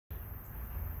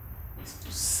is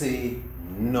to say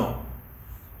no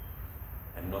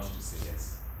and not to say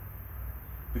yes.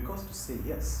 Because to say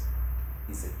yes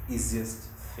is the easiest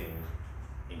thing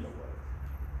in the world.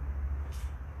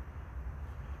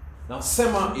 Now,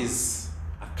 SEMA is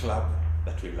a club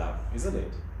that we love, isn't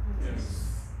it?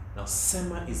 Yes. Now,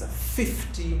 SEMA is a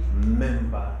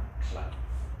 50-member club.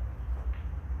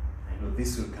 I know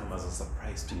this will come as a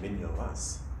surprise to many of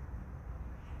us.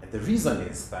 And the reason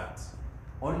is that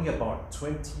only about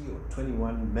 20 or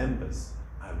 21 members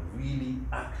are really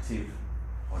active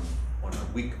on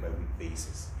a week-by-week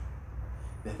basis.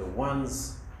 They're the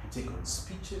ones who take on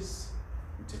speeches,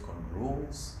 who take on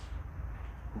roles,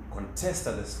 who contest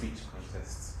at the speech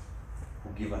contests, who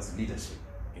give us leadership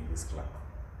in this club.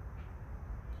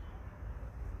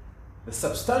 The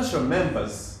substantial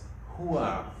members who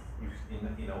are,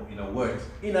 in a word,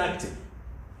 inactive,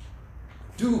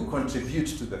 do contribute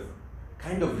to the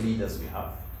kind of leaders we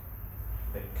have,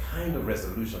 the kind of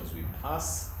resolutions we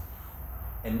pass,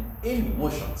 and any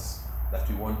motions that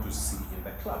we want to see in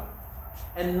the club,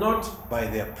 and not by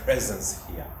their presence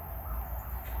here.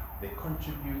 They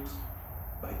contribute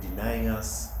by denying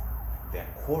us their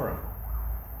quorum,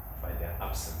 by their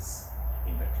absence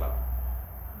in the club.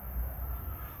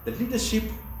 The leadership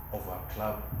of our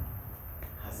club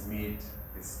has made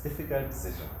this difficult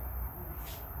decision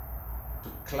to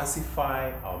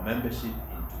classify our membership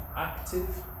into active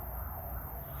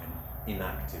and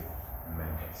inactive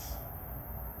members.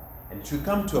 And it will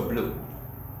come to a blow,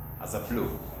 as a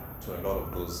blow to a lot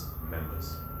of those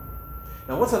members.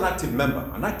 Now, what's an active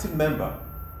member? An active member,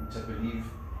 which I believe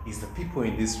is the people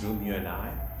in this room, you and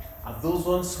I, are those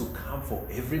ones who come for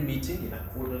every meeting in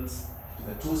accordance to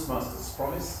the Toastmasters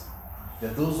promise.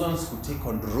 They're those ones who take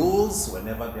on roles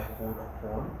whenever they're called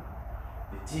upon.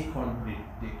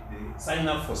 They sign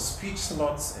up for speech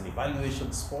slots and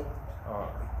evaluation spot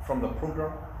from the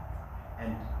program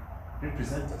and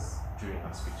represent us during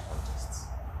our speech contests.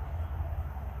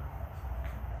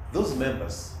 Those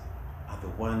members are the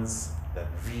ones that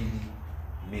really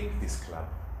make this club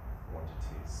what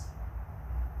it is.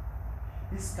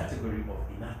 This category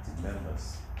of inactive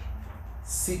members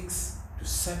seeks to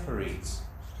separate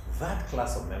that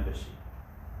class of membership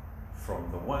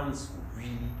from the ones who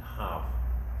really have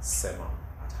SEMA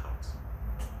at heart.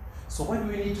 So why do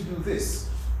we need to do this?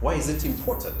 Why is it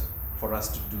important for us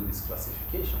to do this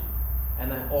classification?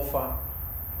 And I offer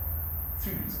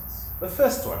 3 reasons. The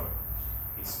first one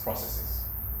is processes.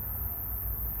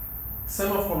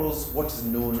 SEMA follows what is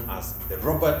known as the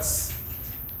Roberts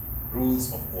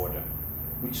Rules of Order,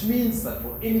 which means that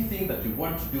for anything that we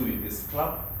want to do in this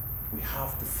club, we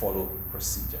have to follow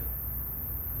procedure.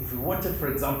 If we wanted,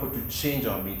 for example, to change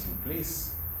our meeting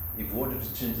place, if we wanted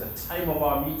to change the time of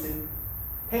our meeting,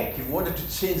 heck, if we wanted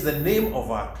to change the name of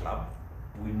our club,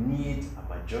 we need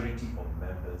a majority of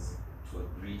members to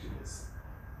agree to this.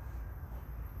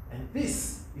 And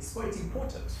this is quite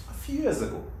important. A few years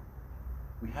ago,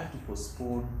 we had to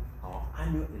postpone our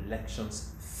annual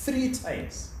elections 3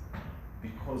 times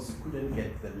because we couldn't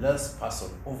get the last person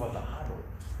over the hurdle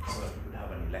so that we could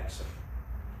have an election.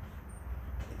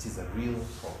 It is a real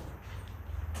problem.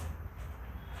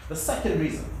 The second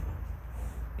reason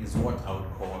is what I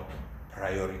would call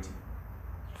priority.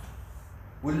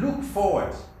 We look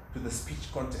forward to the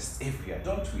speech contest every year,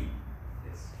 don't we?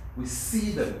 Yes. We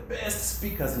see the best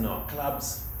speakers in our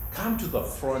clubs come to the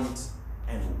front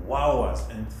and wow us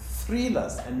and thrill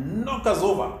us and knock us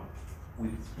over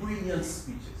with brilliant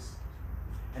speeches.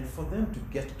 And for them to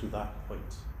get to that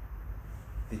point,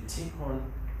 they take on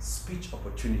speech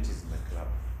opportunities in the club.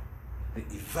 They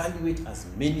evaluate as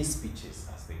many speeches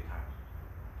as they can.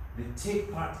 They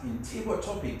take part in table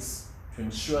topics to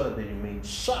ensure that they remain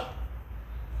sharp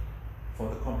for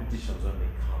the competitions when they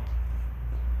come.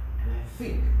 And I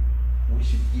think we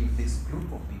should give this group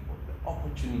of people the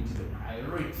opportunity, the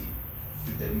priority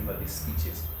to deliver these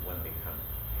speeches when they come.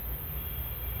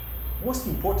 Most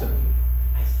importantly,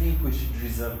 I think we should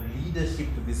reserve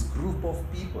leadership to this group of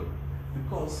people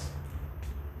because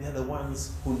they're the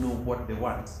ones who know what they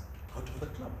want out of the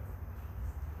club.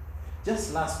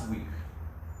 Just last week,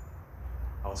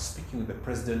 I was speaking with the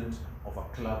president of a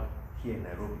club here in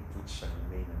Nairobi, which shall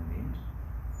remain unnamed,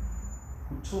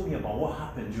 who told me about what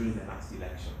happened during the last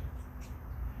election.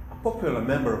 A popular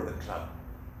member of the club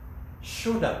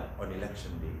showed up on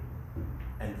election day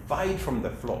and vied from the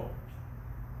floor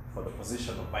for the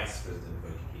position of Vice President for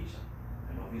Education.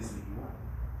 And obviously he won.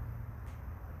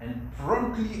 And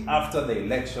promptly after the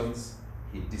elections,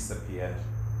 he disappeared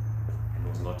and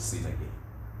was not seen again.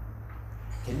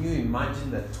 Can you imagine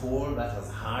the toll that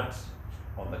has had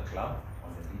on the club,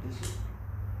 on the leadership?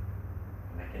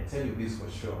 And I can tell you this for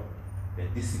sure. the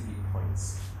discipline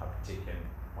points have taken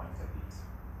quite a bit.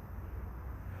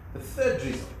 The third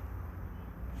reason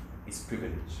is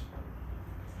privilege.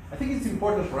 I think it's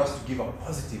important for us to give a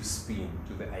positive spin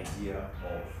to the idea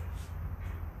of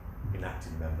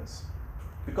inactive members.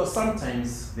 Because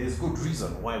sometimes there's good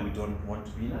reason why we don't want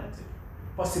to be inactive.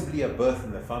 Possibly a birth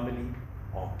in the family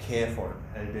or care for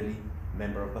an elderly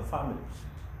member of the family.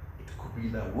 It could be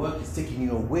that work is taking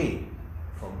you away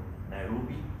from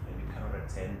Nairobi and you cannot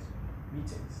attend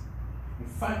meetings. In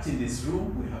fact, in this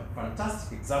room, we have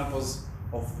fantastic examples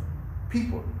of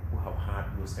people who have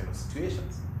had those kind of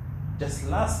situations. Just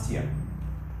last year,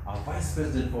 our Vice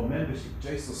President for Membership,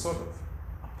 Joyce Osodo,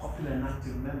 a popular and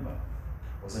active member,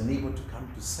 was unable to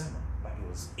come to SEMA, but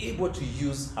was able to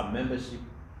use her membership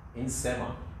in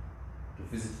SEMA to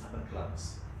visit other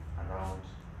clubs around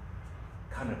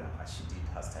Canada as she did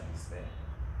her studies there.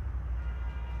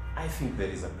 I think there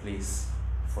is a place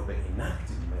for the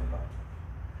inactive member.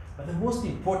 But the most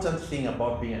important thing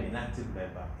about being an inactive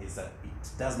member is that it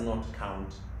does not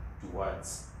count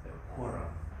towards the quorum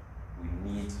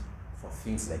we need for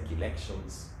things like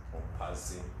elections or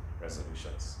passing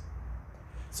resolutions.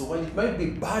 So while it might be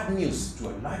bad news to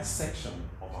a large section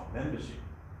of our membership,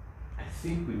 I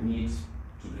think we need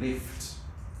to lift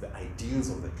the ideals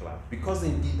of the club, because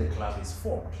indeed the club is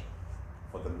formed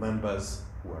for the members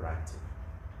who are active.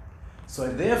 So I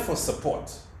therefore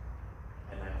support,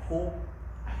 and I hope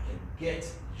I can get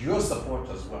your support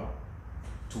as well,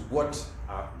 to what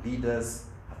our leaders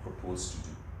have proposed to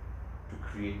do, to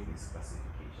create these classifications.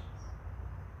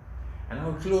 And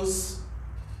I'll close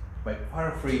by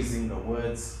paraphrasing the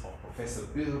words of Professor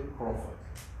Bill Crawford,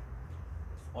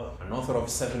 an author of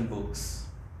 7 books,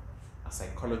 a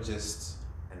psychologist,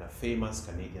 and a famous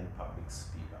Canadian public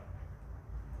speaker.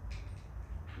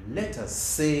 Let us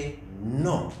say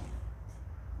no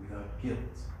without guilt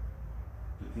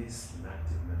to these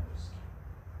inactive members,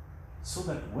 so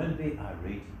that when they are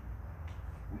ready,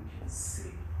 we can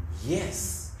say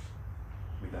yes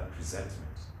without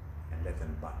resentment and let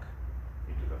them back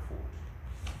into the